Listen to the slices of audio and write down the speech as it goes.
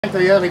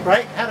The early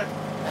break, how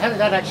did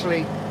that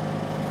actually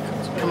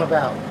come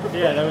about?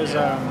 Yeah, there was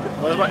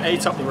about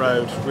 8 up the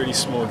road, really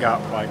small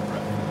gap, like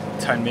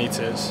 10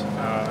 metres.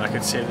 I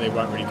could see that they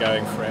weren't really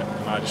going for it,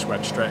 and I just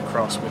went straight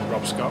across with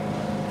Rob Scott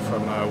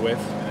from With,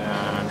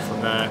 and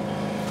from there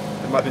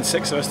might have been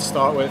 6 of us to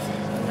start with,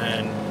 and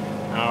then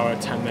an hour,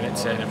 10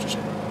 minutes in of just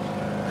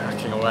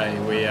hacking away,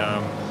 we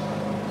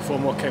 4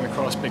 more came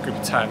across, big group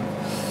of 10,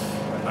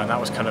 and that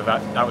was kind of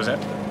that was it.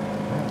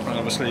 And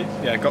obviously,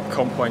 yeah, got the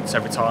comp points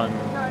every time,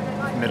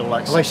 middle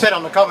like. Well, they said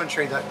on the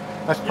commentary that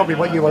that's probably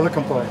what you were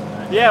looking for.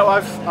 Yeah,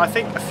 well, I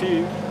think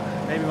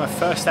maybe my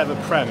first ever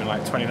Prem in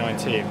like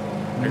 2019,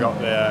 I got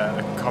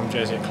the comp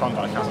jersey at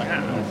Klondike. I was like,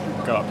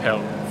 I'll go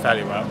uphill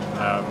fairly well.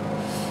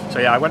 So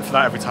yeah, I went for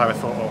that every time. I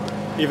thought,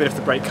 well, even if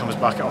the break comes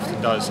back, it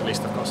often does, at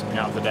least I've got something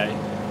out of the day,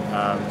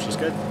 which is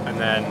good. And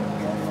then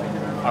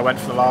I went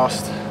for the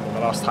last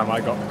time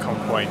I got the comp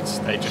points,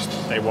 they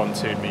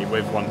 1-2'd me,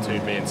 with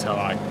 1-2'd me until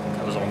I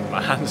was on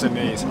my hands and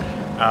knees,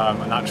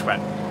 and that just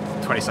went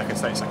 20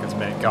 seconds, 30 seconds,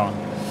 minute, gone.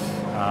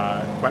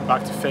 Went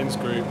back to Finn's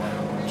group,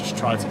 just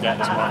tried to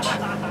get as much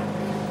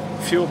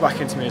fuel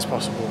back into me as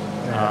possible,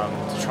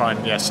 to try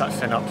and set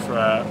Finn up for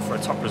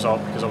a top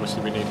result, because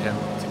obviously we need him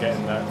to get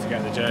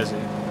in the jersey.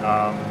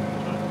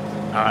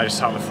 And I just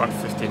sat on the front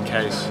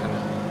 15Ks,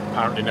 and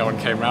apparently no one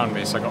came round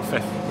me, so I got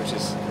 5th, which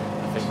is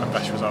I think my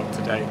best result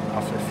to date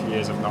after a few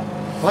years of not.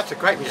 Well, that's a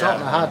great result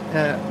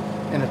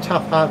in a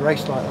tough, hard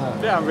race like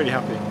that. Yeah, I'm really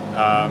happy.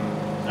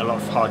 A lot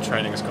of hard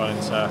training has gone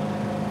into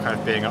kind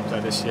of being up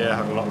there this year.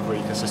 Had a lot of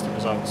really consistent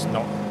results.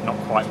 Not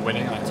quite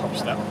winning like top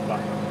step, but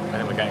I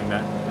think we're getting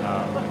there.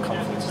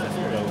 Confidence is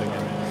definitely building,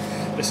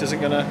 and this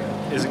isn't gonna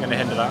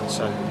hinder that.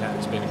 So yeah,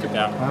 it's been a good day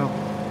out. Well,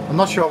 I'm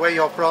not sure where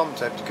you're from,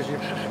 so, because you're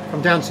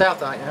from down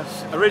south, aren't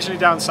you? Originally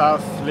down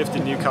south, lived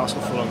in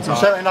Newcastle for a long time. You're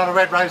certainly not a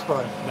red rose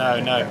boy.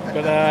 No,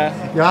 but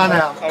you are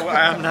now.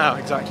 I am now,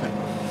 exactly.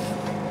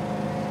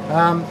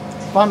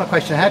 Final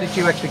question: how did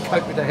you actually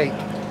cope with the heat?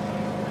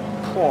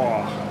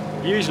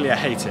 Usually I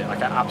hate it,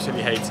 like I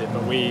absolutely hate it,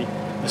 but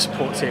the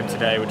support team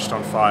today were just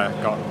on fire,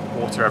 got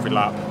water every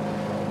lap,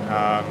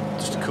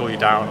 just to cool you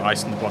down,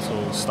 ice in the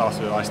bottles,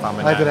 started with ice down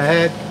my neck. Over the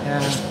head, yeah.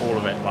 Just all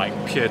of it, like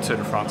pure Tour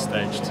de France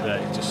stage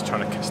today, just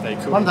trying to stay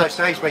cool. One of those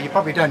days where you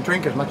probably don't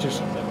drink as much as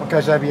what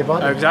goes over your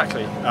body. Oh,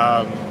 exactly,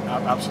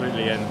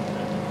 absolutely, and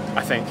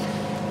I think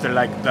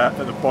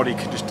the body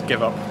can just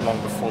give up long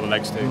before the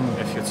legs do.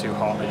 If you're too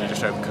hot, then you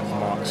just overcook the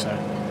mark, so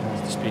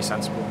just be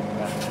sensible.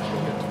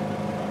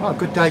 Well,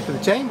 good day for the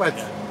team with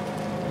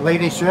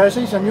ladies'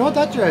 jerseys and your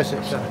dad jersey.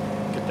 So.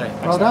 Good day.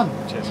 Thanks, well done.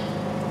 Cheers.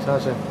 So